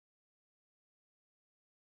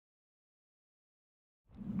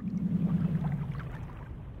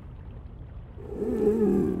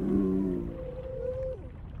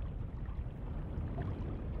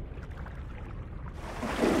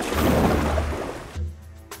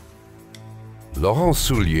Laurent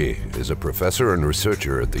Soulier is a professor and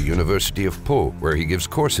researcher at the University of Pau, where he gives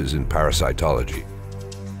courses in parasitology.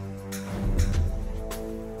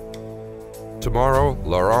 Tomorrow,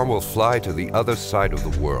 Laurent will fly to the other side of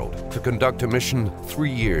the world to conduct a mission 3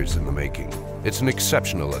 years in the making. It's an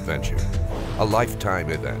exceptional adventure, a lifetime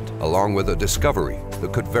event, along with a discovery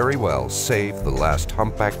that could very well save the last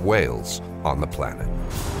humpback whales on the planet.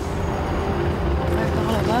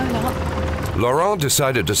 Laurent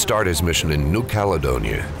decided to start his mission in New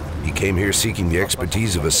Caledonia. He came here seeking the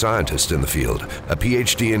expertise of a scientist in the field, a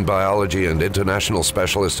PhD in biology and international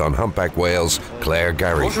specialist on humpback whales, Claire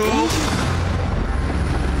Gary. Bonjour.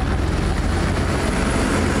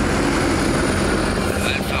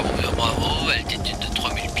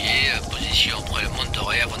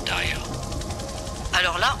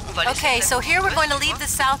 Okay, so here we're going to leave the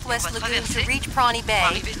southwest lagoon to reach Prawny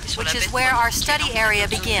Bay, which is where our study area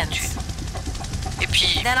begins.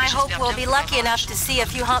 Then I hope we'll be lucky enough to see a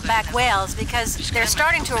few humpback whales because they're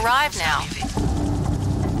starting to arrive now.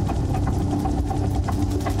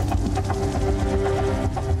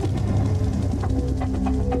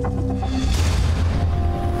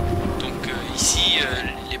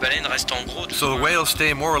 So the whales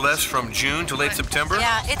stay more or less from June to late September?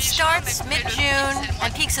 Yeah, it starts mid-June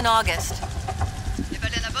and peaks in August.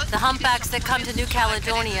 The humpbacks that come to New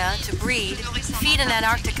Caledonia to breed feed in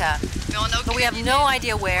Antarctica, but we have no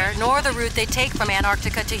idea where, nor the route they take from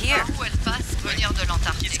Antarctica to here.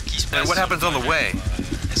 And what happens on the way?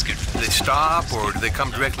 Do they stop or do they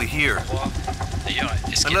come directly here?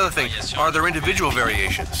 Another thing, are there individual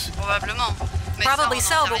variations? Probably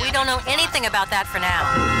so, but we don't know anything about that for now.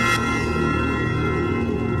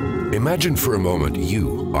 Imagine for a moment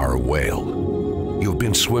you are a whale. You've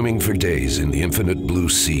been swimming for days in the infinite blue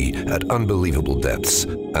sea at unbelievable depths,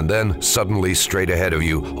 and then suddenly straight ahead of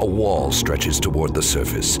you, a wall stretches toward the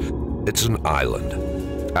surface. It's an island.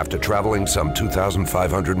 After traveling some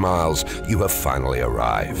 2,500 miles, you have finally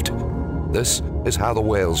arrived. This is how the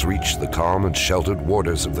whales reach the calm and sheltered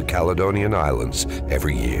waters of the Caledonian Islands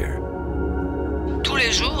every year.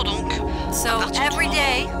 So every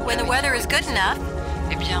day, when the weather is good enough,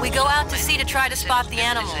 we go out to sea to try to spot the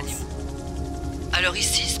animals.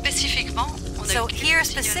 So here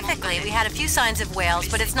specifically, we had a few signs of whales,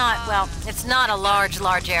 but it's not, well, it's not a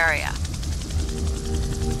large area.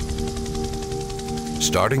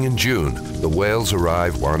 Starting in June, the whales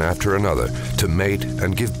arrive one after another to mate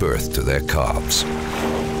and give birth to their calves.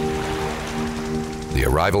 The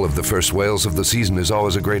arrival of the first whales of the season is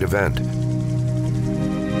always a great event.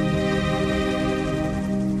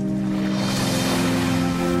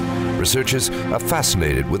 Researchers are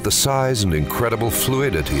fascinated with the size and incredible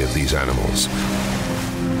fluidity of these animals.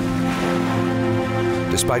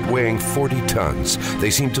 Despite weighing 40 tons, they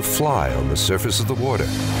seem to fly on the surface of the water.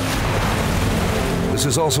 This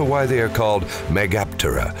is also why they are called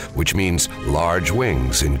Megaptera, which means large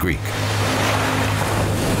wings in Greek.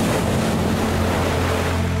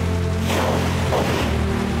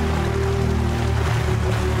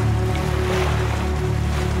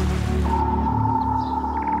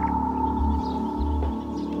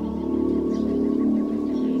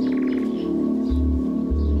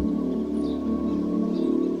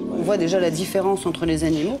 Déjà la différence entre les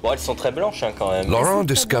animaux. Bon, elles sont très blanches hein, quand même. Laurent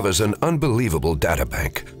discovers an unbelievable data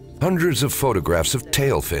bank. Hundreds of photographs of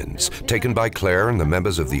tail fins taken by Claire and the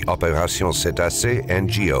members of the Opération Cétacé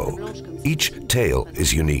NGO. Each tail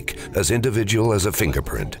is unique, as individual as a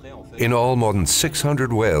fingerprint. In all, more than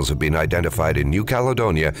 600 whales have been identified in New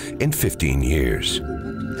Caledonia in 15 years.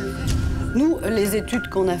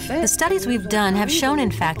 The studies we've done have shown, in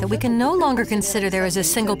fact, that we can no longer consider there is a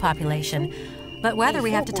single population, but rather we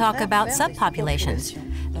have to talk about subpopulations.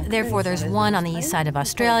 Therefore, there's one on the east side of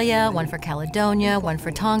Australia, one for Caledonia, one for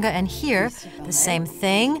Tonga, and here, the same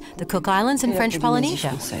thing, the Cook Islands and French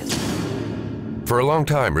Polynesia. For a long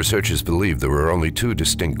time, researchers believed there were only two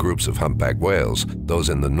distinct groups of humpback whales, those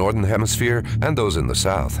in the northern hemisphere and those in the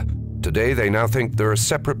south. Today, they now think there are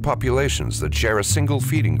separate populations that share a single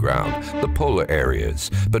feeding ground, the polar areas,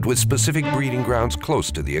 but with specific breeding grounds close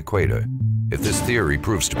to the equator. If this theory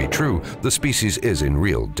proves to be true, the species is in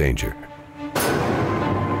real danger.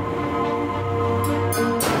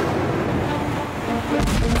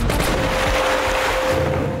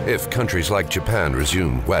 If countries like Japan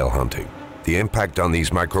resume whale hunting, the impact on these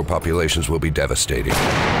micropopulations will be devastating.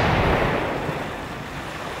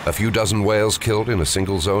 A few dozen whales killed in a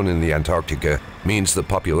single zone in the Antarctica means the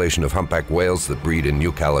population of humpback whales that breed in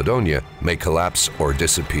New Caledonia may collapse or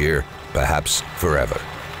disappear, perhaps forever.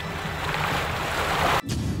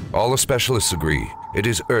 All the specialists agree it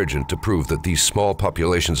is urgent to prove that these small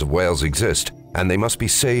populations of whales exist and they must be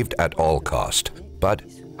saved at all cost. But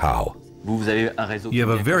how? You have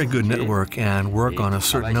a very good network and work on a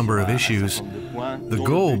certain number of issues, the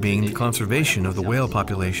goal being the conservation of the whale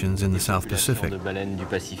populations in the South Pacific.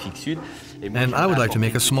 And I would like to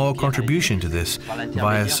make a small contribution to this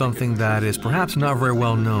via something that is perhaps not very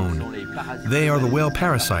well known. They are the whale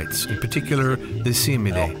parasites, in particular the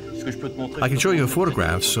Siamidae. I can show you a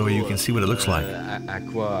photograph so you can see what it looks like.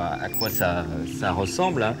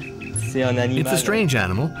 It's a strange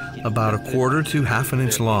animal, about 1/4 to 1/2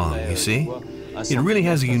 inch long, you see? It really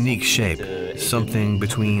has a unique shape, something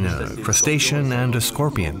between a crustacean and a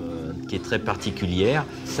scorpion. It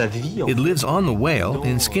lives on the whale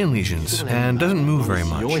in skin lesions and doesn't move very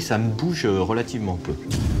much.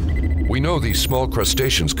 We know these small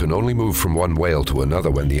crustaceans can only move from one whale to another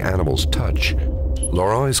when the animals touch.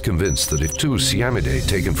 Laurent is convinced that if 2 Siamidae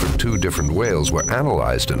taken from 2 different whales were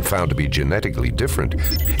analyzed and found to be genetically different,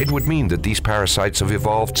 it would mean that these parasites have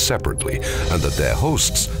evolved separately and that their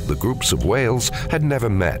hosts, the groups of whales, had never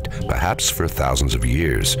met, perhaps for thousands of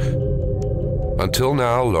years. Until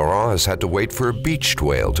now, Laurent has had to wait for a beached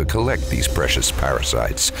whale to collect these precious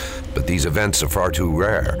parasites. But these events are far too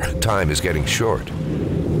rare. Time is getting short.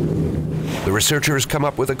 The researcher has come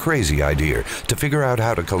up with a crazy idea to figure out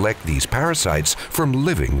how to collect these parasites from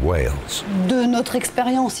living whales. In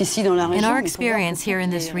our experience here in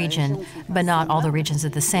this region, but not all the regions are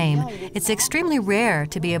the same, it's extremely rare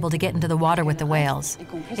to be able to get into the water with the whales.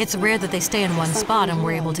 It's rare that they stay in one spot and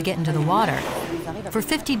we're able to get into the water. For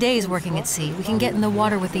 50 days working at sea, we can get in the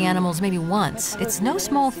water with the animals maybe once. It's no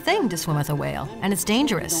small thing to swim with a whale, and it's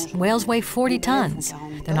dangerous. Whales weigh 40 tons.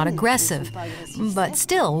 They're not aggressive, but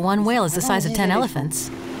still, one whale is the size of 10 elephants.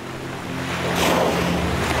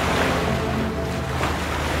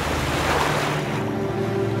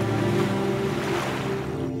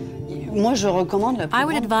 I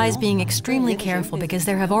would advise being extremely careful because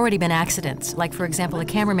there have already been accidents, like for example a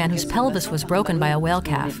cameraman whose pelvis was broken by a whale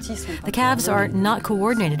calf. The calves are not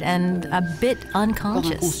coordinated and a bit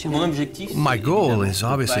unconscious. My goal is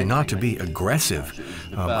obviously not to be aggressive.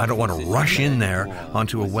 I don't want to rush in there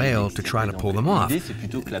onto a whale to try to pull them off.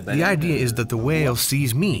 The idea is that the whale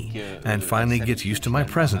sees me and finally gets used to my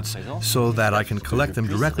presence so that I can collect them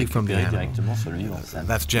directly from the animal.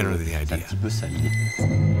 That's generally the idea.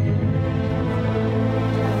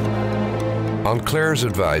 On Claire's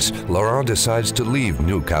advice, Laurent decides to leave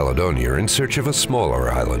New Caledonia in search of a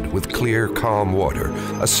smaller island with clear, calm water,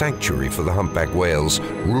 a sanctuary for the humpback whales,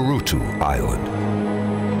 Rurutu Island.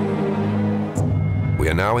 We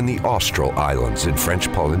are now in the Austral Islands in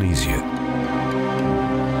French Polynesia.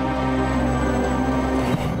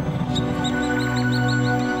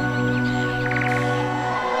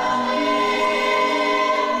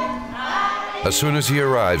 As soon as he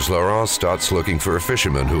arrives, Laurent starts looking for a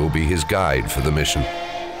fisherman who will be his guide for the mission.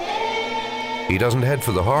 He doesn't head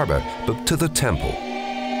for the harbor, but to the temple,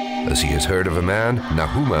 as he has heard of a man,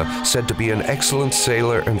 Nahuma, said to be an excellent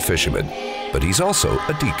sailor and fisherman, but he's also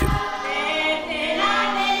a deacon.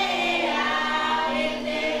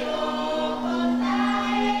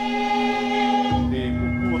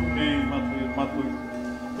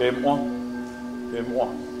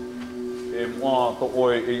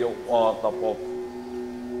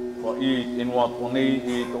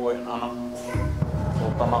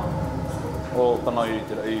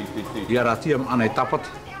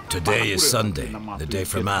 Today is Sunday, the day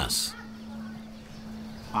for Mass.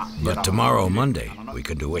 But tomorrow, Monday, we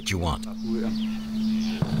can do what you want.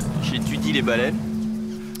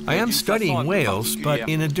 I am studying whales, but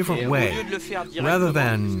in a different way. Rather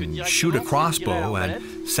than shoot a crossbow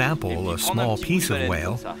and sample a small piece of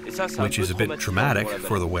whale, which is a bit traumatic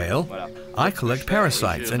for the whale, I collect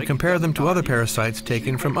parasites and compare them to other parasites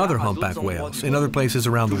taken from other humpback whales in other places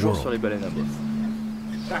around the world.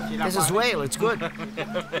 This is whale, it's good.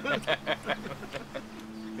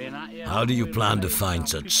 How do you plan to find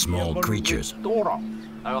such small creatures?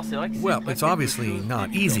 Well, it's obviously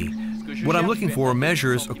not easy. What I'm looking for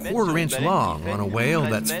measures 1/4 inch long on a whale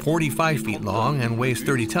that's 45 feet long and weighs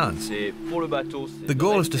 30 tons. The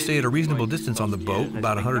goal is to stay at a reasonable distance on the boat,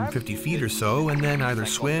 about 150 feet or so, and then either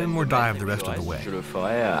swim or dive the rest of the way.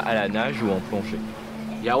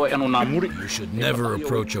 You should never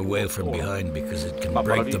approach a whale from behind because it can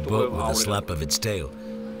break the boat with a slap of its tail.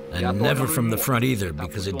 And never from the front either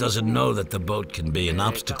because it doesn't know that the boat can be an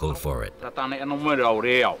obstacle for it.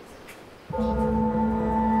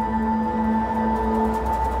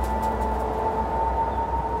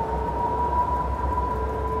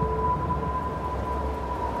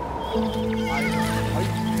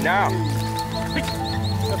 Now.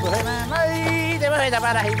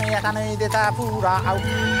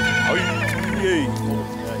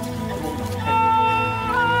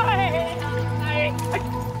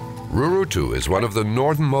 Rurutu is one of the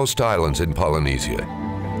northernmost islands in Polynesia,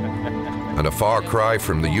 and a far cry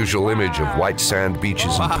from the usual image of white sand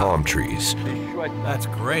beaches and palm trees. That's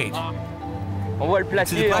great.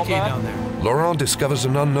 See the plaquet down there. Laurent discovers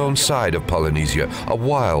an unknown side of Polynesia, a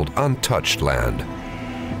wild, untouched land.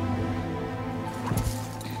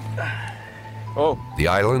 The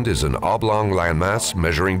island is an oblong landmass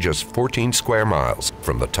measuring just 14 square miles.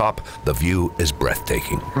 From the top, the view is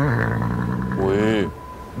breathtaking.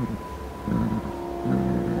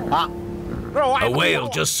 A whale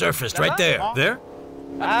just surfaced right there. There?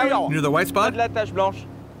 Near the white spot? It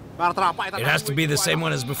has to be the same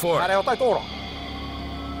one as before.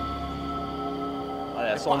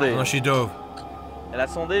 Oh, she dove.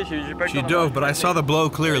 She dove, but I saw the blow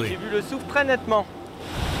clearly.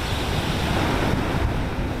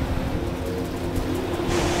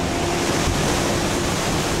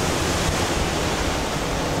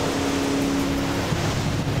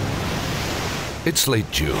 It's late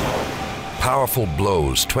June. Powerful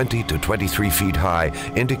blows 20 to 23 feet high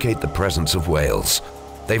indicate the presence of whales.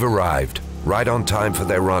 They've arrived, right on time for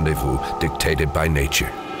their rendezvous dictated by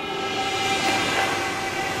nature.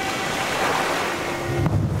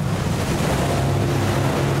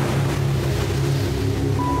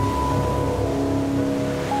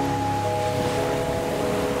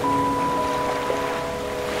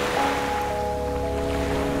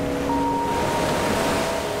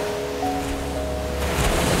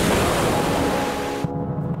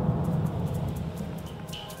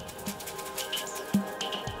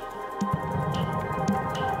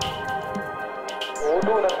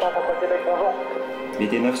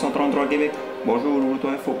 BT 933 Québec. Bonjour, Louto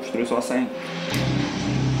Info, je suis 205.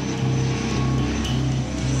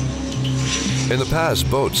 In the past,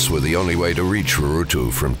 boats were the only way to reach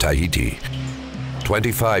Rurutu from Tahiti.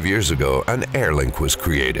 25 years ago, an air link was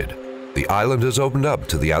created. The island has opened up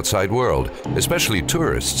to the outside world, especially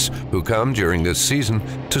tourists who come during this season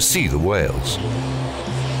to see the whales.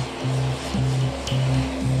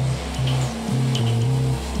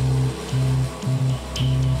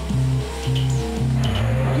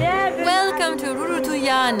 Welcome to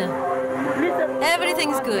Rurutu-Yan.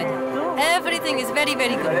 Everything's good. Everything is very,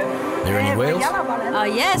 very good. There any whales? Oh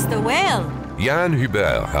yes, the whale. Jan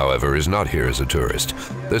Hubert, however, is not here as a tourist.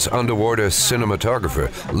 This underwater cinematographer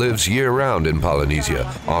lives year-round in Polynesia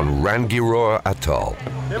on Rangiroa Atoll.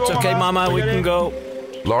 It's okay, Mama, we can go.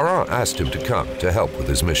 Laurent asked him to come to help with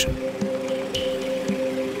his mission.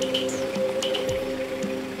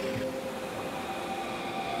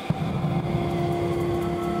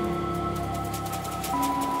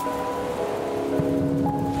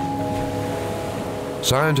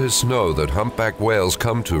 Scientists know that humpback whales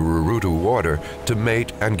come to Rurutu water to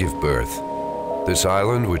mate and give birth. This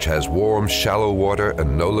island, which has warm, shallow water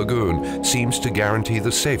and no lagoon, seems to guarantee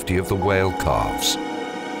the safety of the whale calves.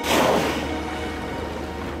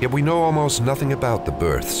 Yet we know almost nothing about the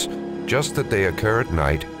births, just that they occur at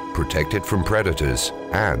night, protected from predators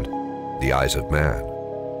and the eyes of man.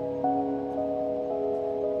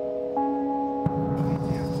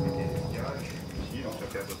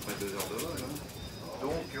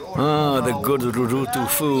 Oh, the good Rurutu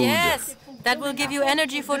food. Yes, that will give you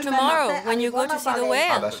energy for tomorrow when you go to see the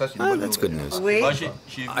whale. Oh, that's good news.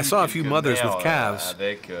 I saw a few mothers with calves,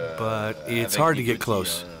 but it's hard to get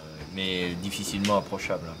close.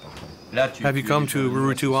 Have you come to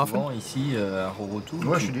Rurutu often?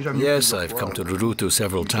 Yes, I've come to Rurutu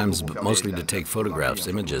several times, but mostly to take photographs,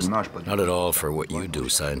 images. Not at all for what you do,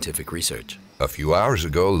 scientific research. A few hours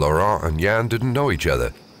ago, Laurent and Jan didn't know each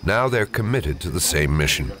other. Now they're committed to the same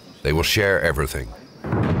mission. They will share everything,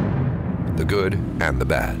 the good and the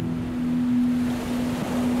bad.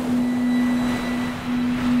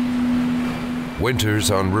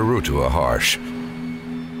 Winters on Rurutu are harsh,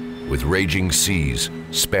 with raging seas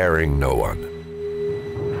sparing no one.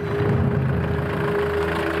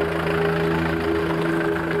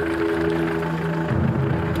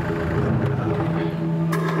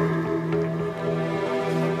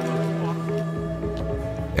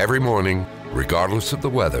 Every morning, regardless of the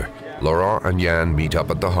weather, Laurent and Jan meet up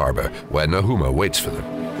at the harbor where Nahuma waits for them.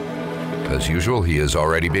 As usual, he has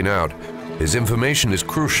already been out. His information is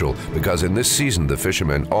crucial because in this season the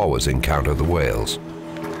fishermen always encounter the whales.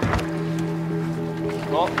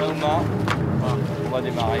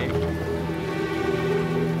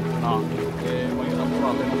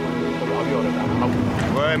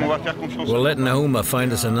 We'll let Nahuma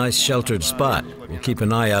find us a nice sheltered spot. We'll keep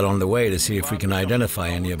an eye out on the way to see if we can identify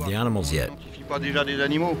any of the animals yet.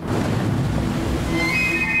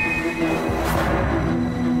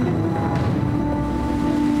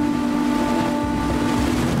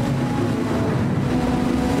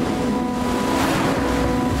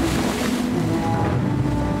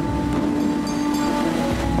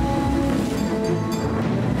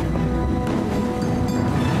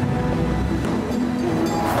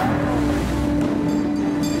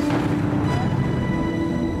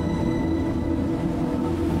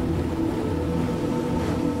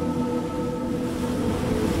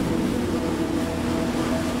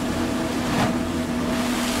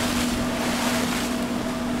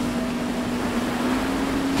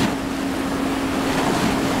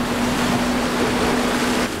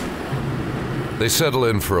 They settle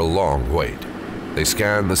in for a long wait. They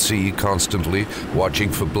scan the sea constantly, watching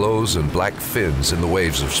for blows and black fins in the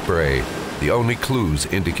waves of spray, the only clues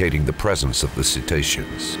indicating the presence of the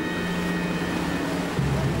cetaceans.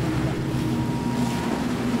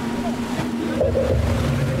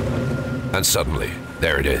 And suddenly,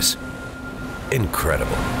 there it is.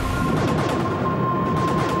 Incredible.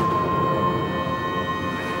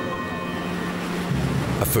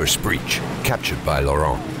 A first breach, captured by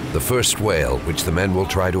Laurent, the first whale which the men will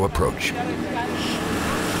try to approach.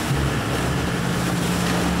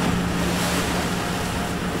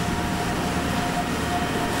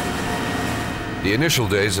 The initial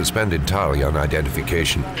days are spent entirely on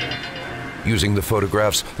identification. Using the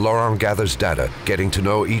photographs, Laurent gathers data, getting to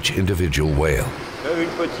know each individual whale.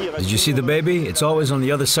 Did you see the baby? It's always on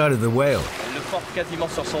the other side of the whale.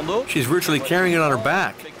 She's virtually carrying it on her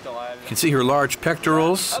back. You can see her large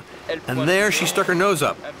pectorals, and there she stuck her nose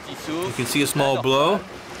up. You can see a small blow,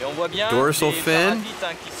 dorsal fin,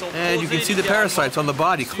 and you can see the parasites on the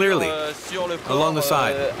body clearly, along the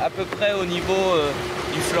side.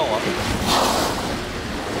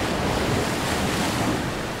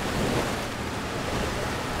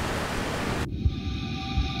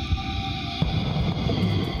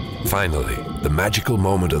 Finally, the magical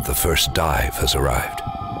moment of the first dive has arrived.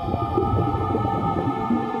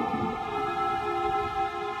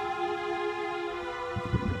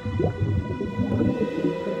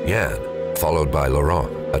 Jan, followed by Laurent,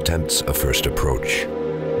 attempts a first approach.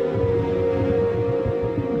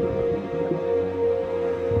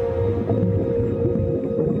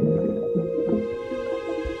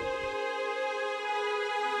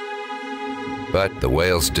 But the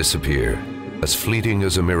whales disappear, as fleeting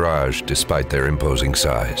as a mirage despite their imposing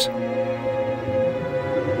size.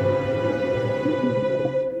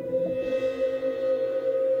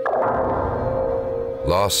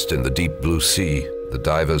 Lost in the deep blue sea, the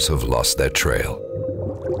divers have lost their trail.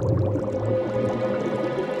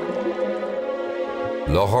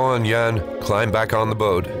 Laurent and Jan climb back on the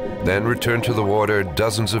boat, then return to the water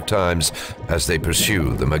dozens of times as they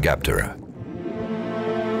pursue the Megaptera.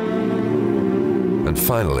 And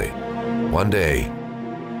finally, one day,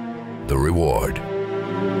 the reward.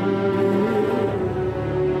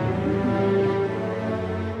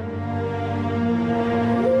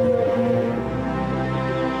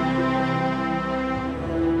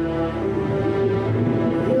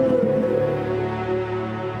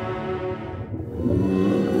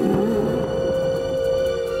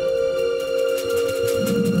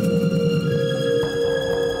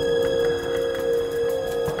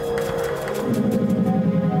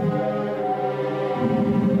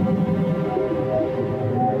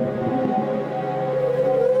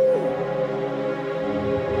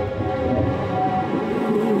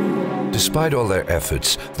 Despite all their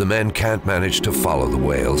efforts, the men can't manage to follow the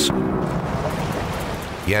whales.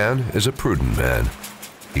 Jan is a prudent man.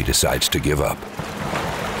 He decides to give up.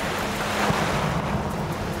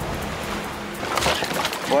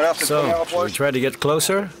 So, shall we try to get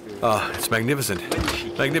closer? Oh, it's magnificent.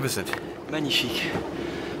 Magnificent.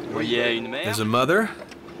 There's a mother,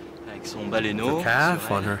 a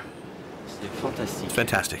calf on her. It's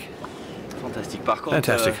fantastic.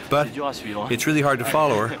 Fantastic, but it's really hard to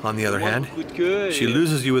follow her, on the other hand. She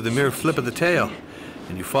loses you with a mere flip of the tail.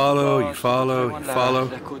 And you follow, you follow, you follow.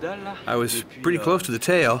 I was pretty close to the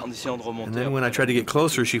tail, and then when I tried to get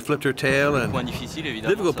closer, she flipped her tail, and the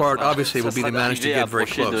difficult part, obviously, will be to manage to get very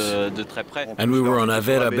close. And we were on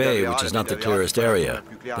Avera Bay, which is not the clearest area.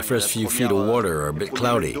 The first few feet of water are a bit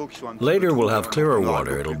cloudy. Later we'll have clearer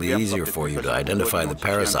water. It'll be easier for you to identify the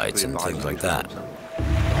parasites and things like that.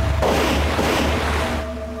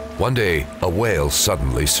 One day, a whale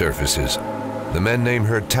suddenly surfaces. The men name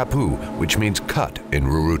her Tapu, which means cut in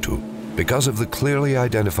Rurutu, because of the clearly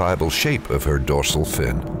identifiable shape of her dorsal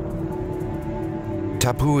fin.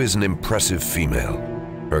 Tapu is an impressive female.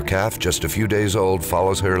 Her calf, just a few days old,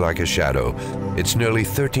 follows her like a shadow. It's nearly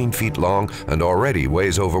 13 feet long and already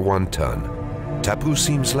weighs over 1 ton. Tapu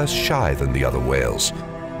seems less shy than the other whales.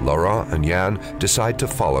 Laurent and Jan decide to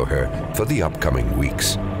follow her for the upcoming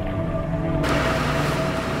weeks.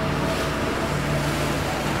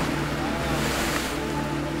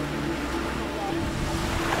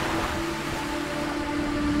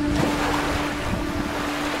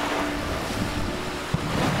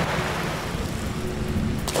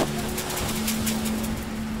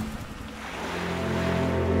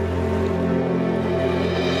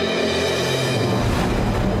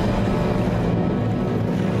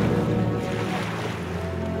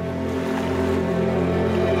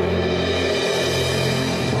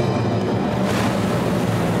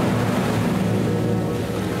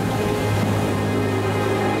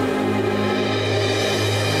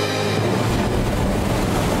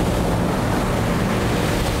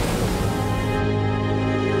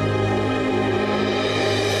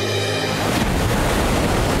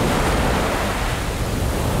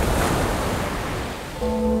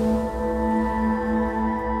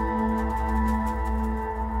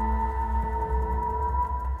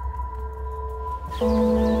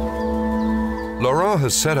 Laurent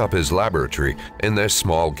has set up his laboratory in their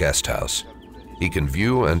small guest house. He can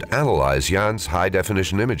view and analyze Jan's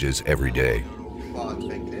high-definition images every day.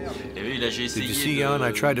 Did you see, Jan?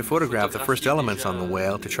 I tried to photograph the first elements on the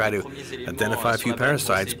whale to try to identify a few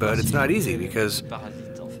parasites, but it's not easy because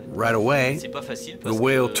right away the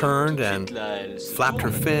whale turned and flapped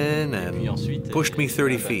her fin and pushed me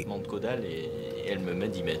 30 feet.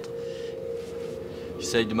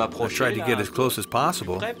 I tried to get as close as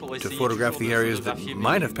possible to photograph the areas that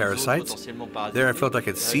might have parasites. There I felt I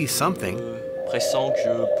could see something.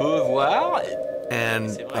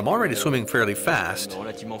 And I'm already swimming fairly fast.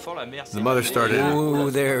 The mother started... Ooh,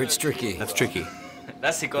 there, it's tricky. That's tricky.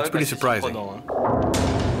 It's pretty surprising.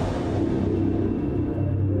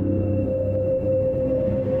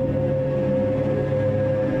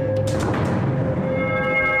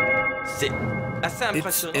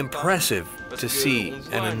 It's impressive to see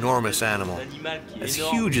an enormous animal, as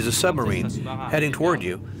huge as a submarine, heading toward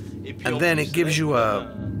you, and then it gives you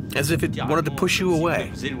as if it wanted to push you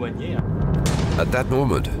away. At that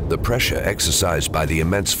moment, the pressure exercised by the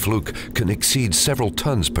immense fluke can exceed several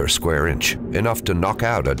tons per square inch, enough to knock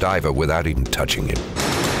out a diver without even touching him.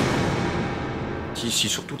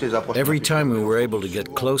 Every time we were able to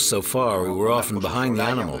get close so far, we were often behind the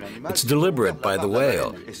animal. It's deliberate by the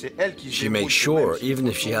whale. She makes sure, even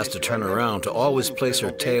if she has to turn around, to always place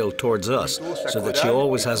her tail towards us, so that she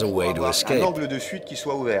always has a way to escape.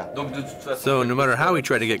 So no matter how we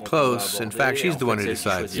try to get close, in fact, she's the one who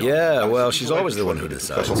decides. Yeah, well, she's always the one who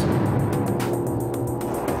decides.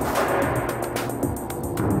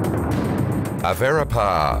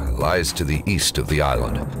 Averapá lies to the east of the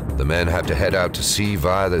island. The men have to head out to sea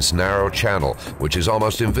via this narrow channel, which is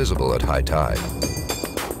almost invisible at high tide.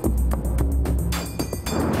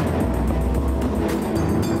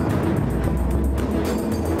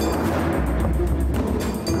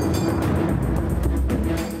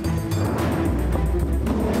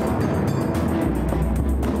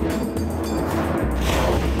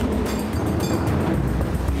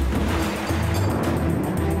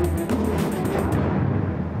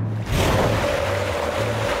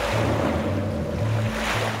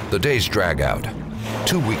 The days drag out.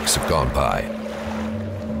 2 weeks have gone by.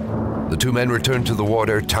 The two men return to the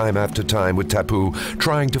water time after time with Tapu,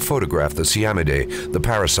 trying to photograph the Siamidae, the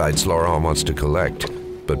parasites Laurent wants to collect.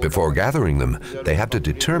 But before gathering them, they have to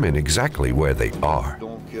determine exactly where they are.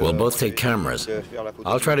 We'll both take cameras.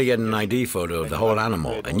 I'll try to get an ID photo of the whole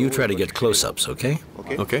animal, and you try to get close-ups, okay?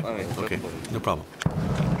 Okay, no problem.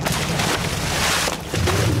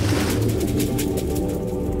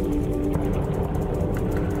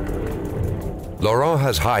 Laurent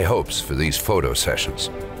has high hopes for these photo sessions.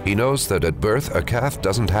 He knows that at birth, a calf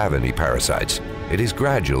doesn't have any parasites. It is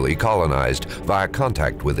gradually colonized via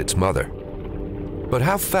contact with its mother. But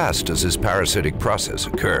how fast does this parasitic process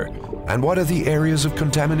occur? And what are the areas of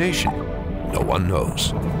contamination? No one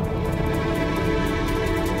knows.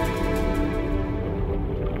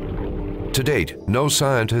 To date, no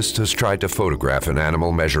scientist has tried to photograph an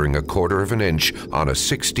animal measuring 1/4 of an inch on a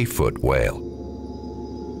 60-foot whale.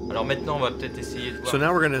 So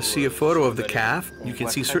now we're going to see a photo of the calf. You can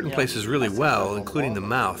see certain places really well, including the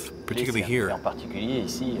mouth, particularly here.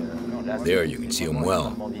 There, you can see them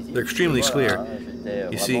well. They're extremely clear.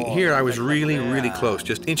 You see, here I was really close,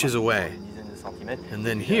 just inches away. And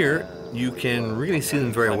then here, you can really see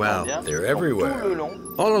them very well. They're everywhere.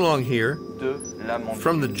 All along here,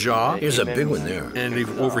 from the jaw. Here's a big one there. And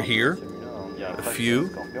over here, a few.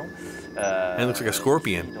 And it looks like a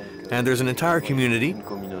scorpion. And there's an entire community.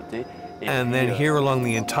 And then here along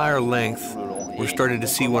the entire length, we're starting to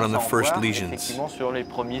see one on the first lesions.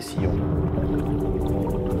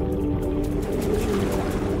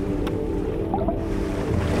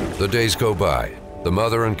 The days go by. The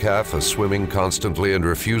mother and calf are swimming constantly and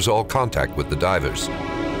refuse all contact with the divers.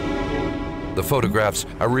 The photographs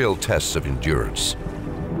are real tests of endurance.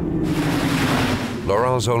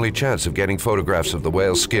 Laurent's only chance of getting photographs of the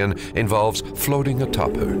whale's skin involves floating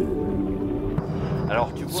atop her.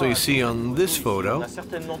 So you see on this photo,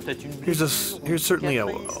 here's certainly a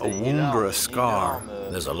wound or a scar.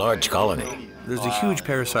 There's a large colony. There's a huge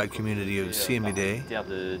parasite community of Siamidae.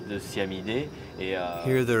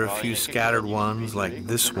 Here there are a few scattered ones, like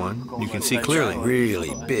this one. You can see clearly.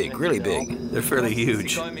 Really big, really big. They're fairly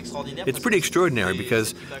huge. It's pretty extraordinary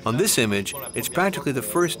because on this image, it's practically the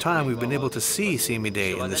first time we've been able to see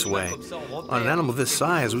Siamidae in this way. On an animal this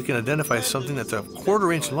size, we can identify something that's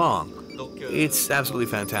 1/4 inch long. It's absolutely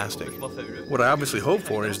fantastic. What I obviously hope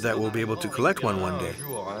for is that we'll be able to collect one day.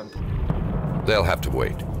 They'll have to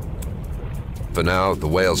wait. For now, the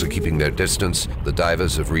whales are keeping their distance. The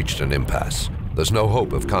divers have reached an impasse. There's no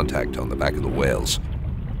hope of contact on the back of the whales.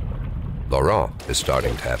 Laurent is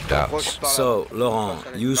starting to have doubts. So,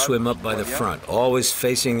 Laurent, you swim up by the front, always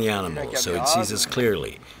facing the animal, so it sees us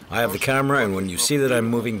clearly. I have the camera, and when you see that I'm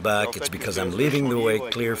moving back, it's because I'm leaving the way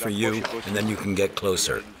clear for you, and then you can get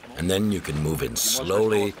closer. And then you can move in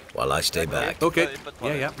slowly while I stay back. Okay.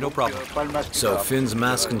 Yeah, no problem. So, fins,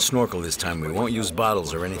 mask, and snorkel this time. We won't use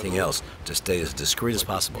bottles or anything else to stay as discreet as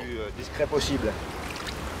possible.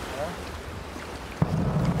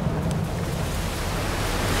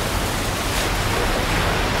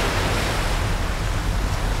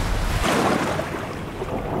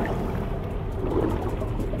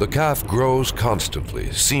 The calf grows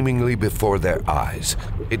constantly, seemingly before their eyes.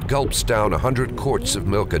 It gulps down 100 quarts of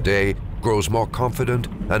milk a day, grows more confident,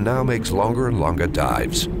 and now makes longer and longer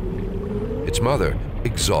dives. Its mother,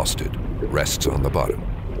 exhausted, rests on the bottom.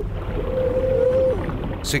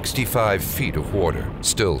 65 feet of water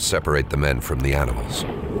still separate the men from the animals.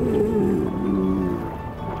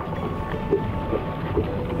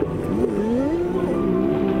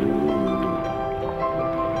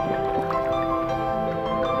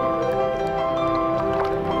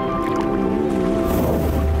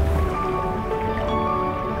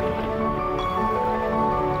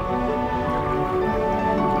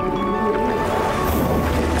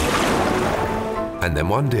 And then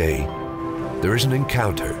one day, there is an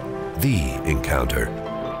encounter, the encounter,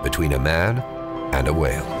 between a man and a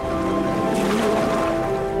whale.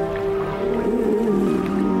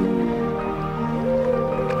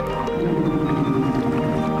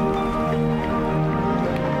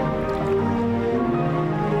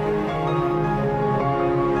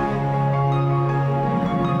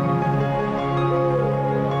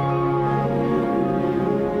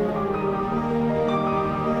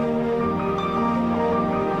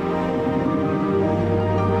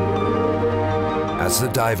 As the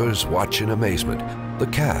divers watch in amazement, the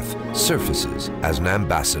calf surfaces as an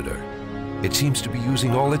ambassador. It seems to be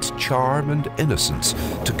using all its charm and innocence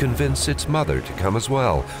to convince its mother to come as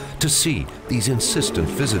well, to see these insistent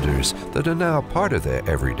visitors that are now part of their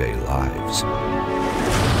everyday lives.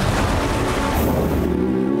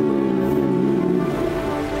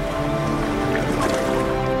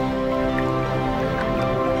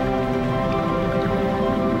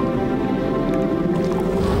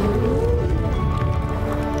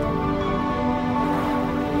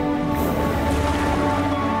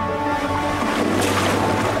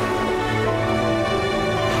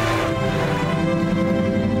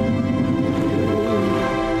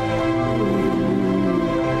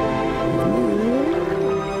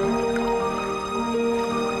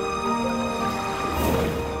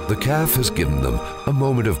 The calf has given them a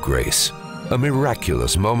moment of grace, a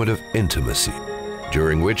miraculous moment of intimacy,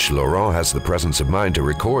 during which Laurent has the presence of mind to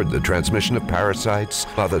record the transmission of parasites,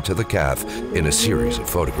 mother to the calf, in a series of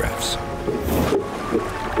photographs.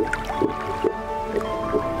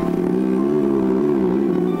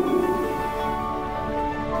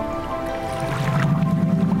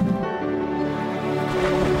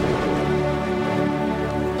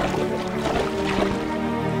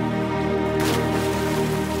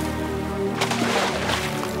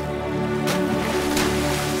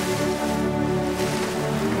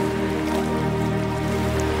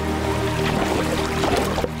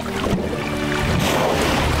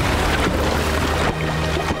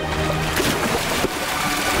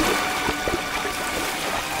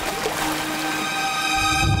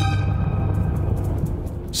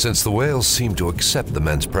 Since the whales seem to accept the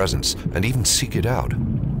men's presence and even seek it out,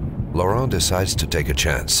 Laurent decides to take a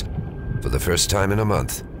chance. For the first time in a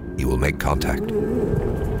month, he will make contact.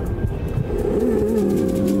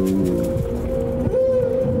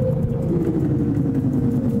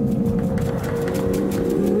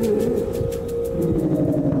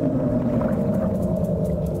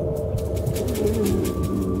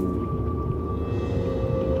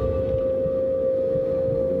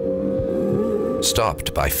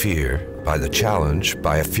 Stopped by fear, by the challenge,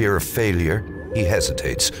 by a fear of failure, he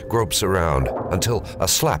hesitates, gropes around, until a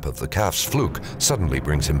slap of the calf's fluke suddenly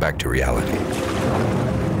brings him back to reality.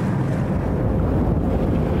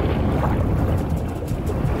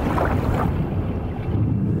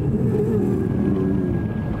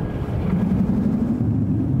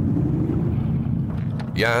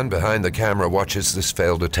 Jan, behind the camera, watches this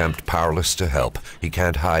failed attempt, powerless to help. He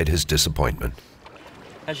can't hide his disappointment.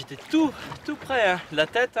 J'étais tout près, hein. La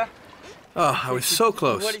tête. Hein. Oh, I was so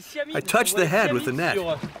close. I touched the head with the net.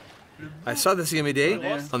 I saw the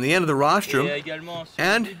siamidés on the end of the rostrum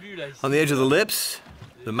and on the edge of the lips,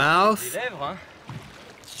 the mouth.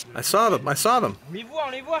 I saw them.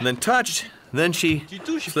 And then touched, then she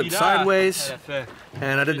slipped sideways,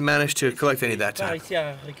 and I didn't manage to collect any that time.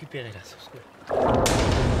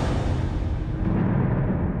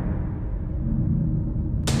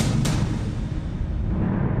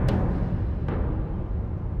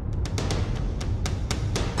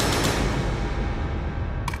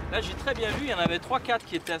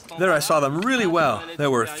 There I saw them really well.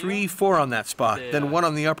 There were 3, 4 on that spot, then 1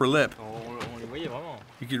 on the upper lip.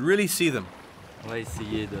 You could really see them. We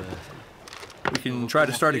can try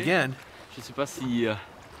to start again. But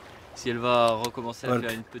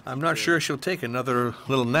I'm not sure she'll take another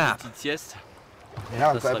little nap.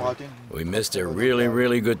 We missed a really,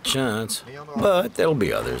 really good chance, but there'll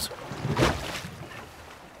be others.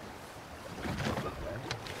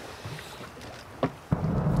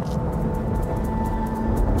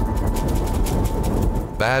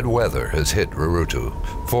 Bad weather has hit Rurutu.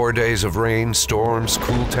 4 days of rain, storms,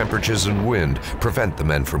 cool temperatures, and wind prevent the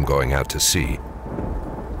men from going out to sea.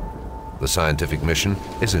 The scientific mission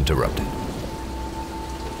is interrupted.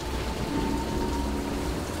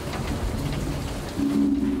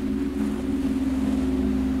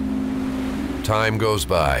 Time goes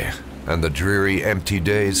by, and the dreary, empty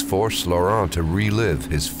days force Laurent to relive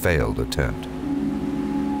his failed attempt.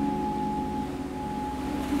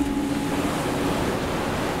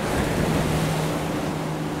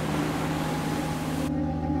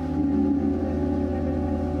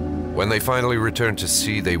 When they finally return to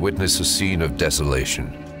sea, they witness a scene of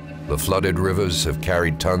desolation. The flooded rivers have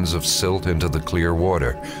carried tons of silt into the clear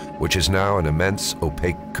water, which is now an immense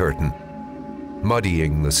opaque curtain,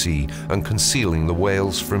 muddying the sea and concealing the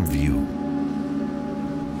whales from view.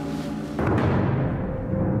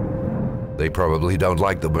 They probably don't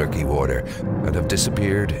like the murky water and have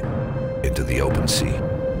disappeared into the open sea.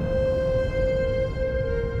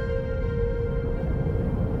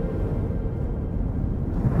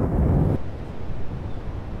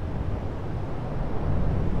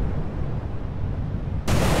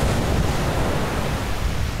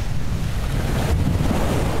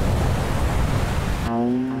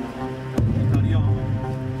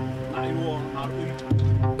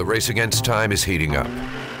 The race against time is heating up.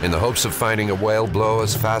 In the hopes of finding a whale blow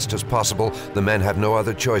as fast as possible, the men have no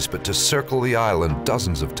other choice but to circle the island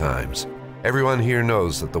dozens of times. Everyone here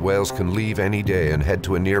knows that the whales can leave any day and head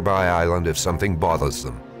to a nearby island if something bothers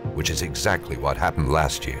them, which is exactly what happened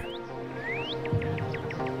last year.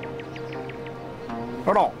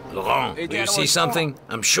 Laurent, do you see something?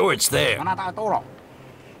 I'm sure it's there. No,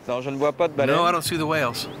 I don't see the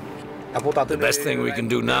whales. The best thing we can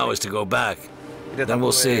do now is to go back. Then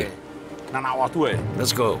we'll see.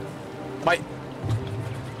 Let's go. Bye.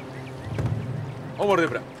 Over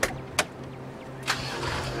there.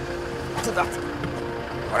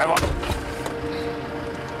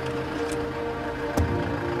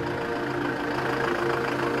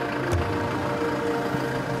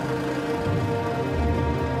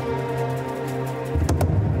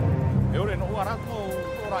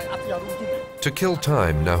 To kill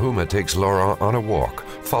time, Nahuma takes Laurent on a walk,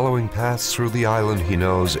 following paths through the island he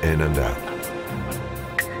knows in and out.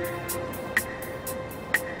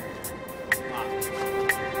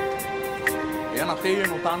 We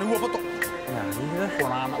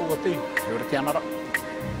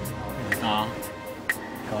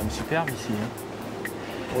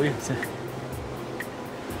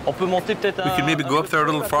could maybe go up there a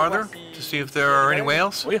little farther to see if there are any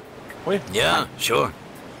whales? Yeah, sure.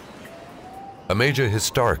 A major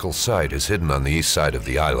historical site is hidden on the east side of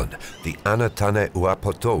the island, the Anatane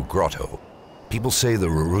Uapoto Grotto. People say the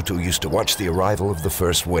Rurutu used to watch the arrival of the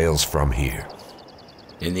first whales from here.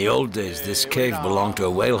 In the old days, this cave belonged to a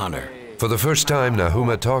whale hunter. For the first time,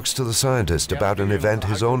 Nahuma talks to the scientist about an event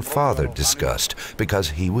his own father discussed, because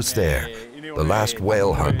he was there, the last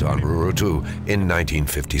whale hunt on Rurutu in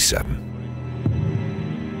 1957.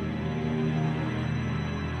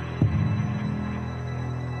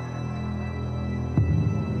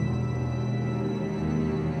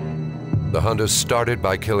 The hunters started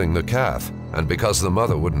by killing the calf, and because the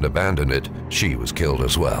mother wouldn't abandon it, she was killed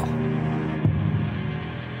as well.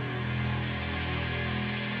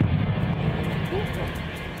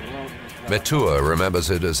 Metua remembers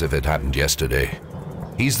it as if it happened yesterday.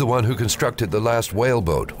 He's the one who constructed the last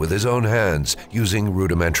whaleboat with his own hands using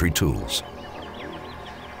rudimentary tools.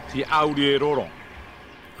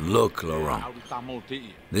 Look, Laurent.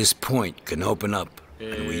 This point can open up,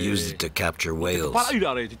 and we used it to capture whales.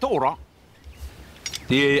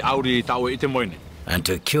 And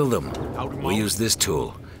to kill them, we used this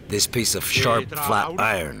tool. This piece of sharp, flat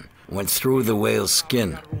iron went through the whale's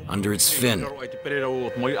skin, under its fin.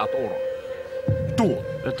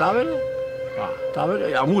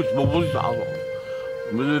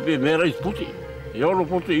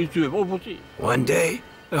 One day,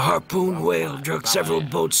 a harpoon whale jerked several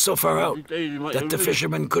boats so far out that the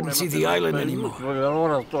fishermen couldn't see the island anymore.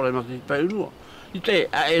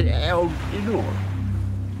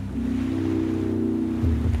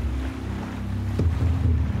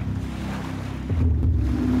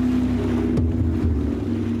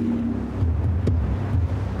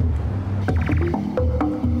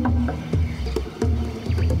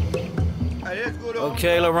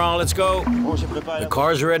 Okay, Laurent, let's go. The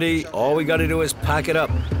car's ready. All we gotta do is pack it up.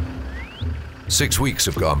 6 weeks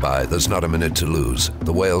have gone by. There's not a minute to lose.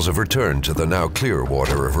 The whales have returned to the now clear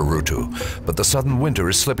water of Urutu, but the sudden winter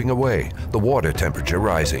is slipping away, the water temperature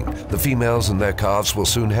rising. The females and their calves will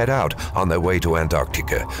soon head out on their way to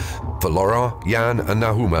Antarctica. For Laurent, Jan, and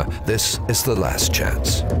Nahuma, this is the last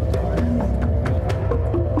chance.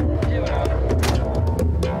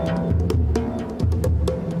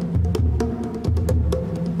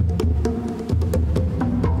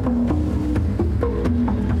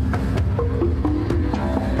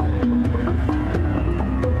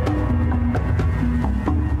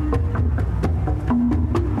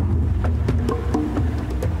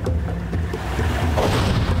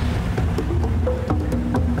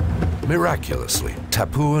 Miraculously,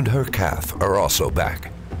 Tapu and her calf are also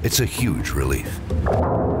back. It's a huge relief.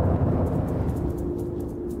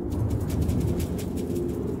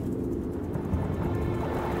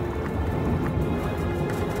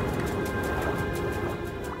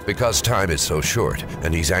 Because time is so short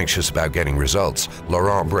and he's anxious about getting results,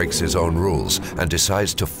 Laurent breaks his own rules and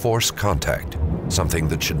decides to force contact, something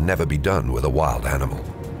that should never be done with a wild animal.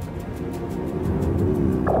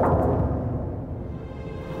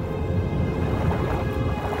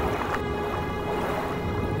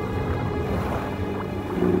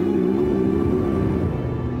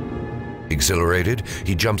 Exhilarated,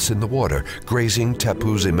 he jumps in the water, grazing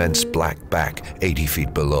Tapu's immense black back 80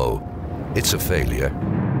 feet below. It's a failure.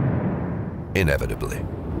 Inevitably.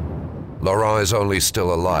 Laurent is only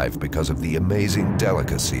still alive because of the amazing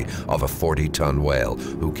delicacy of a 40-ton whale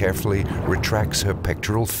who carefully retracts her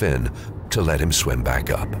pectoral fin to let him swim back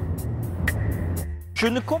up.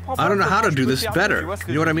 I don't know how to do this better.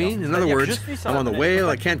 You know what I mean? In other words, I'm on the whale,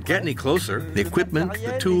 I can't get any closer. The equipment,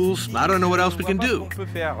 the tools, I don't know what else we can do.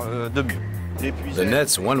 The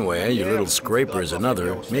net's one way, your little scraper is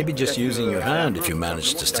another. Maybe just using your hand if you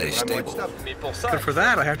manage to stay stable. But for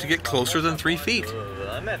that, I have to get closer than 3 feet.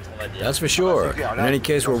 That's for sure. In any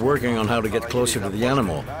case, we're working on how to get closer to the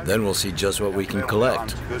animal. Then we'll see just what we can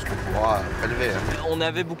collect.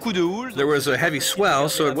 There was a heavy swell,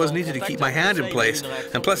 so it wasn't easy to keep my hand in place.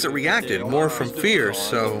 And plus it reacted more from fear,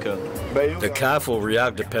 so... The calf will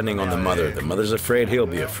react depending on the mother. The mother's afraid, he'll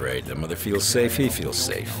be afraid. The mother feels safe, he feels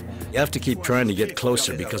safe. You have to keep trying to get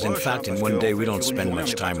closer because, in fact, in one day we don't spend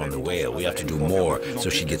much time on the whale. We have to do more so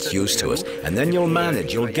she gets used to us. And then you'll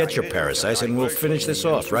manage, you'll get your parasites, and we'll finish this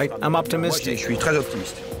off, right? I'm optimistic.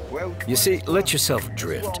 You see, let yourself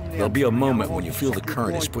drift. There'll be a moment when you feel the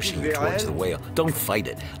current is pushing you towards the whale. Don't fight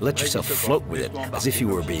it. Let yourself float with it as if you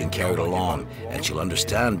were being carried along. And she'll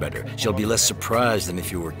understand better. She'll be less surprised than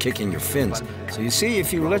if you were kicking your fins. So you see,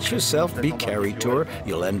 if you let yourself be carried to her,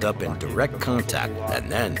 you'll end up in direct contact.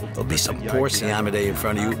 And then there'll be some poor Siamide in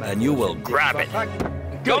front of you, and you will grab it.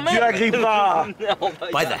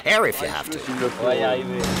 By the hair if you have to.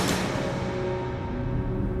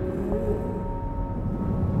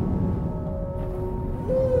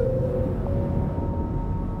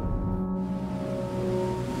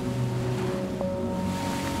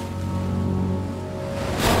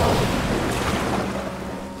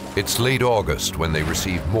 It's late August when they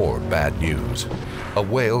receive more bad news. A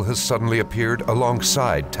whale has suddenly appeared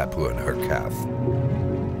alongside Tapu and her calf.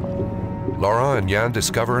 Laurent and Jan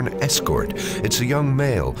discover an escort. It's a young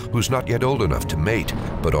male who's not yet old enough to mate,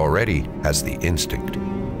 but already has the instinct.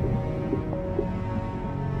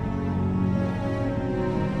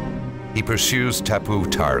 He pursues Tapu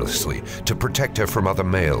tirelessly to protect her from other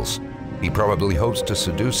males. He probably hopes to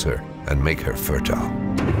seduce her and make her fertile.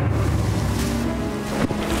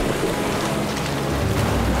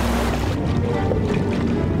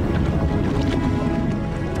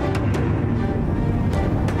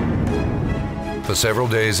 For several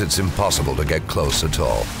days, it's impossible to get close at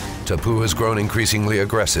all. Tapu has grown increasingly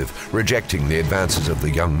aggressive, rejecting the advances of the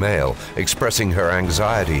young male, expressing her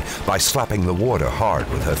anxiety by slapping the water hard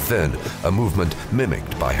with her fin, a movement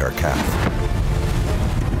mimicked by her calf.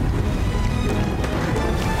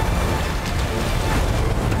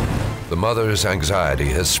 The mother's anxiety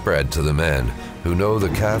has spread to the men, who know the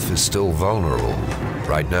calf is still vulnerable.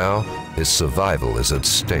 Right now, His survival is at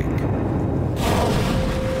stake.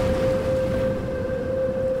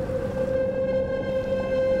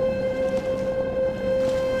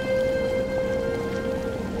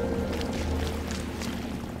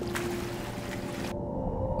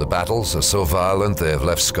 The battles are so violent they have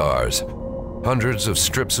left scars. Hundreds of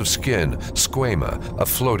strips of skin, squama, are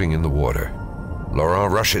floating in the water.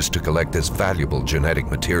 Laurent rushes to collect this valuable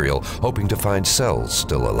genetic material, hoping to find cells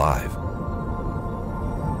still alive.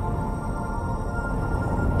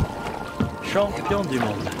 Champion du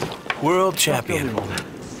monde. World champion.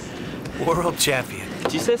 World champion.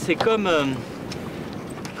 Tu sais, c'est comme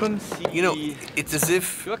si... You know, it's as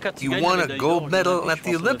if you won a gold medal at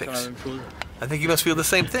the Olympics. I think you must feel the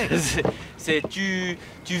same thing.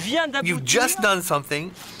 You've just done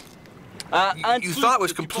something you thought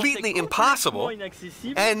was completely impossible,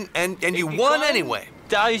 and you won anyway.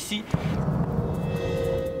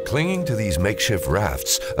 Clinging to these makeshift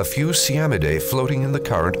rafts, a few Siamidae floating in the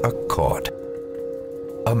current are caught.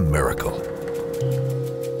 A miracle.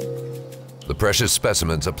 The precious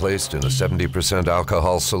specimens are placed in a 70%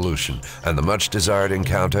 alcohol solution, and the much-desired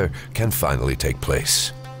encounter can finally take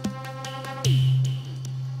place.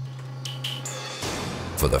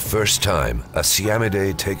 For the first time, a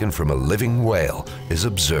Siamidae taken from a living whale is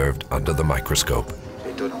observed under the microscope.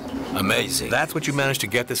 Amazing. That's what you managed to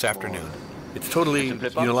get this afternoon. It's totally, you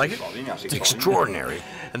don't like it? It's extraordinary.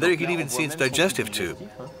 And there you can even see its digestive tube.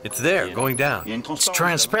 It's there, going down. It's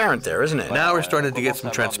transparent there, isn't it? Now we're starting to get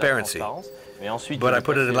some transparency. But I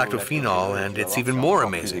put it in lactophenol, and it's even more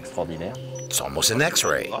amazing. It's almost an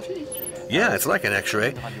X-ray. Yeah, it's like an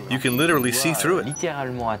X-ray. You can literally see through it.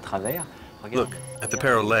 Look at the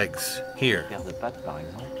pair of legs, here.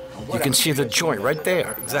 You can see the joint right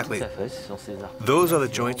there. Exactly. Those are the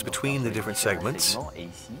joints between the different segments.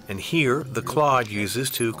 And here, the claw it uses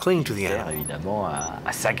to cling to the animal.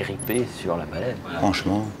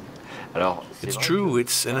 It's true,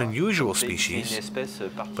 it's an unusual species,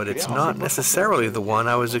 but it's not necessarily the one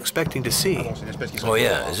I was expecting to see. Oh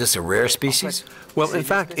yeah, is this a rare species? Well, in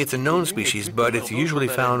fact, it's a known species, but it's usually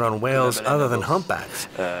found on whales other than humpbacks.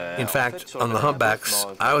 In fact, on the humpbacks,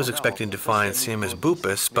 I was expecting to find Siamus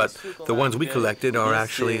bupus, but the ones we collected are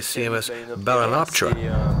actually Siamus balanoptera.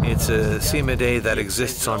 It's a Siamidae that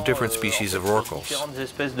exists on different species of rorquals.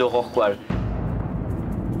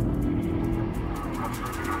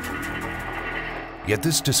 Yet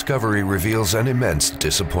this discovery reveals an immense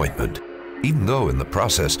disappointment. Even though in the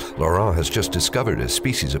process, Laurent has just discovered a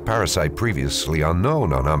species of parasite previously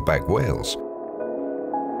unknown on humpback whales.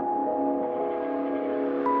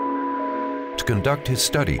 To conduct his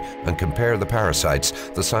study and compare the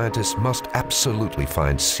parasites, the scientists must absolutely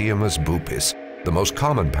find Siamus bupus, the most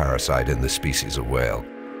common parasite in this species of whale.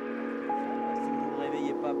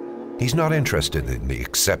 He's not interested in the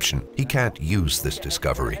exception. He can't use this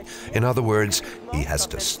discovery. In other words, he has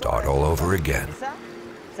to start all over again.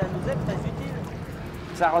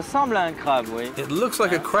 It looks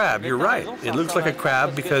like a crab, you're right. It looks like a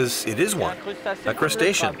crab because it is one. A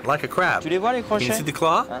crustacean, like a crab. Can you see the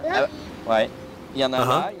claw?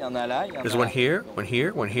 There's one here, one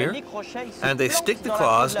here, one here. And they stick the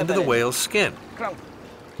claws into the whale's skin.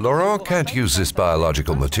 Laurent can't use this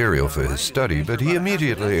biological material for his study, but he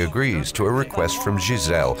immediately agrees to a request from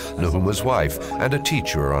Giselle, Nahuma's wife, and a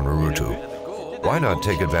teacher on Urutu. Why not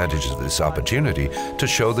take advantage of this opportunity to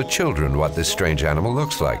show the children what this strange animal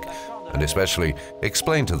looks like, and especially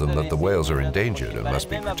explain to them that the whales are endangered and must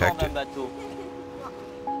be protected.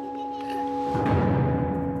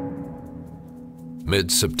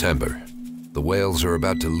 Mid-September. The whales are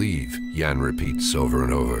about to leave, Jan repeats over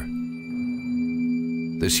and over.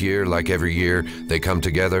 This year, like every year, they come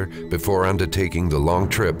together before undertaking the long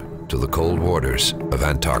trip to the cold waters of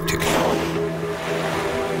Antarctica.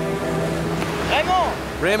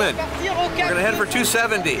 Raymond, we're gonna head for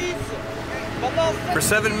 270 for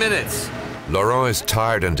 7 minutes. Laurent is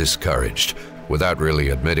tired and discouraged. Without really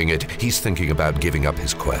admitting it, he's thinking about giving up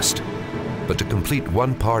his quest. But to complete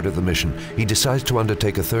one part of the mission, he decides to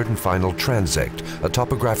undertake a third and final transect, a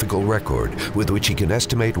topographical record with which he can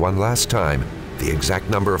estimate one last time the exact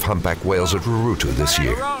number of humpback whales at Urutu this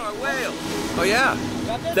year. Oh yeah?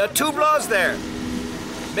 There are two blows there.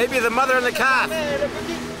 Maybe the mother and the calf.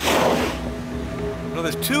 No,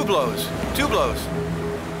 there's two blows. Two blows.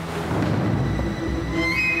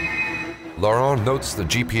 Laurent notes the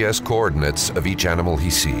GPS coordinates of each animal he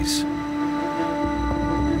sees.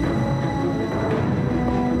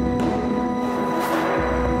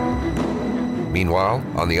 Meanwhile,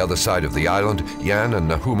 on the other side of the island, Jan and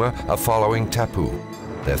Nahuma are following Tapu.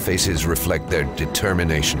 Their faces reflect their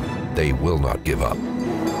determination. They will not give up.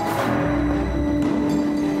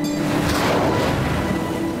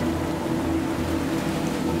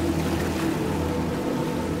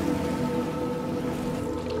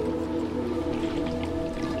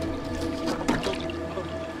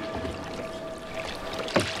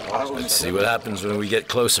 Let's see what happens when we get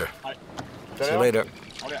closer. See you later.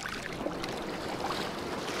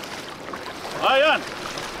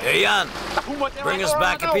 Hey, Jan. Bring us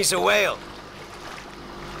back a piece of whale.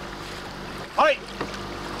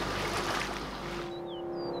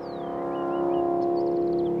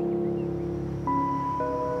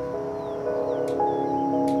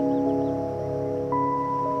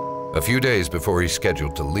 A few days before he's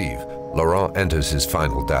scheduled to leave, Laurent enters his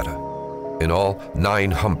final data. In all, 9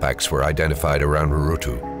 humpbacks were identified around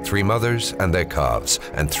Rurutu, 3 mothers and their calves,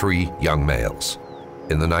 and 3 young males.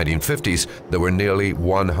 In the 1950s, there were nearly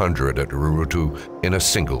 100 at Rurutu in a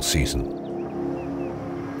single season.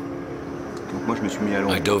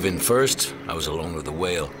 I dove in first. I was alone with the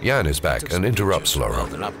whale. Jan is back and interrupts Well, Laurent.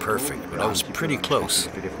 they're not perfect, but I was pretty close.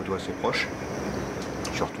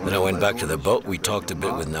 Then I went back to the boat. We talked a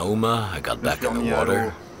bit with Nauma. I got back in the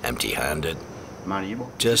water, empty-handed,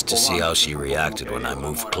 just to see how she reacted when I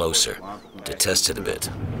moved closer, to test it a bit.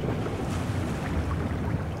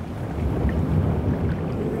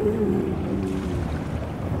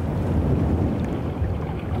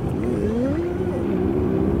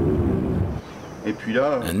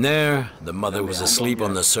 And there, the mother was asleep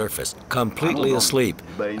on the surface, completely asleep,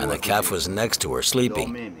 and the calf was next to her,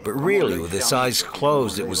 sleeping. But really, with his eyes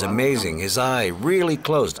closed, it was amazing. His eye really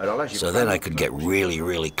closed, so then I could get really,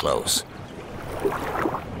 really close.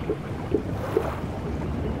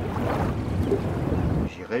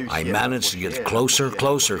 I managed to get closer,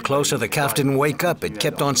 closer, closer. The calf didn't wake up. It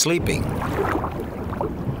kept on sleeping.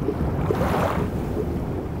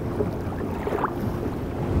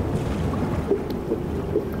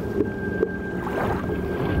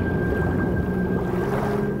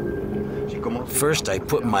 First, I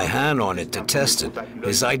put my hand on it to test it.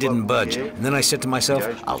 His eye didn't budge. And then I said to myself,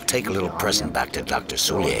 I'll take a little present back to Dr.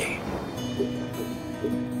 Soulier.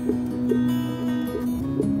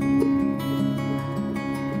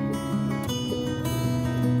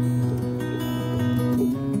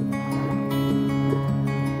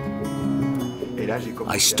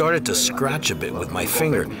 I started to scratch a bit with my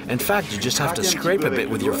finger. In fact, you just have to scrape a bit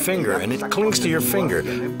with your finger, and it clings to your finger.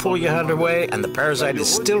 Pull your hand away, and the parasite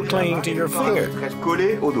is still clinging to your finger.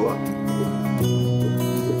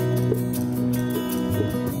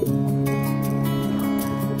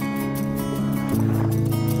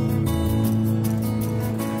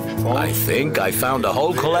 I think I found a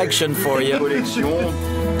whole collection for you.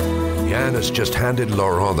 Jan has just handed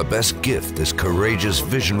Laurent the best gift this courageous,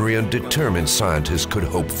 visionary, and determined scientist could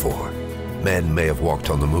hope for. Men may have walked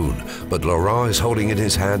on the moon, but Laurent is holding in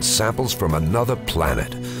his hands samples from another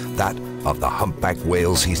planet, that of the humpback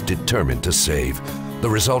whales he's determined to save. The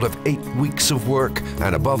result of 8 weeks of work,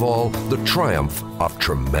 and above all, the triumph of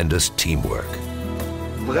tremendous teamwork.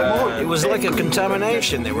 It was like a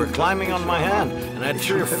contamination. They were climbing on my hand, and I had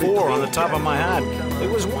 3 or 4 on the top of my hand. It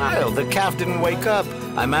was wild. The calf didn't wake up.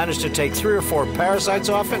 I managed to take 3 or 4 parasites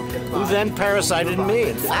off it, who then parasited me.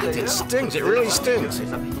 In fact, it stings. It really stings.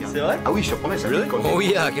 Really? Oh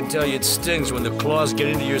yeah, I can tell you it stings. When the claws get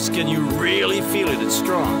into your skin, you really feel it. It's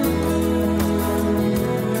strong.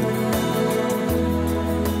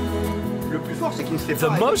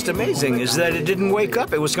 The most amazing is that it didn't wake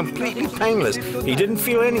up. It was completely painless. He didn't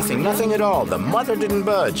feel anything, nothing at all. The mother didn't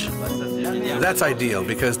budge. That's ideal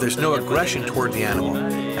because there's no aggression toward the animal,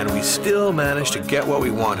 and we still managed to get what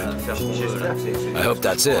we wanted. I hope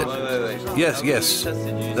that's it. Yes, yes.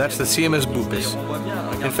 That's the CMS bupis.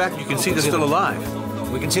 In fact, you can see they're still alive.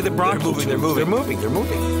 We can see the bronchs. They're moving. They're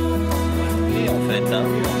moving.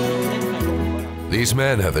 These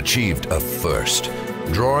men have achieved a first.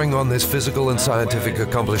 Drawing on this physical and scientific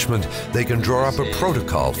accomplishment, they can draw up a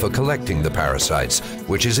protocol for collecting the parasites,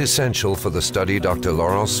 which is essential for the study Dr.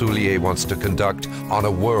 Laurent Soulier wants to conduct on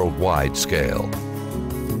a worldwide scale.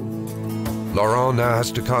 Laurent now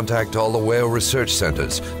has to contact all the whale research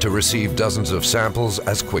centers to receive dozens of samples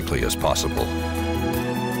as quickly as possible.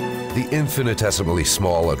 The infinitesimally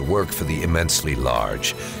small at work for the immensely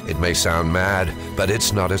large. It may sound mad, but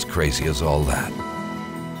it's not as crazy as all that.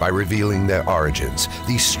 By revealing their origins,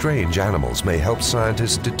 these strange animals may help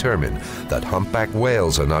scientists determine that humpback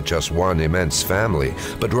whales are not just one immense family,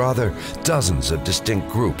 but rather dozens of distinct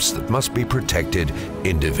groups that must be protected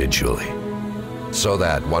individually. So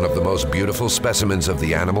that one of the most beautiful specimens of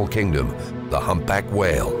the animal kingdom, the humpback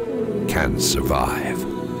whale, can survive.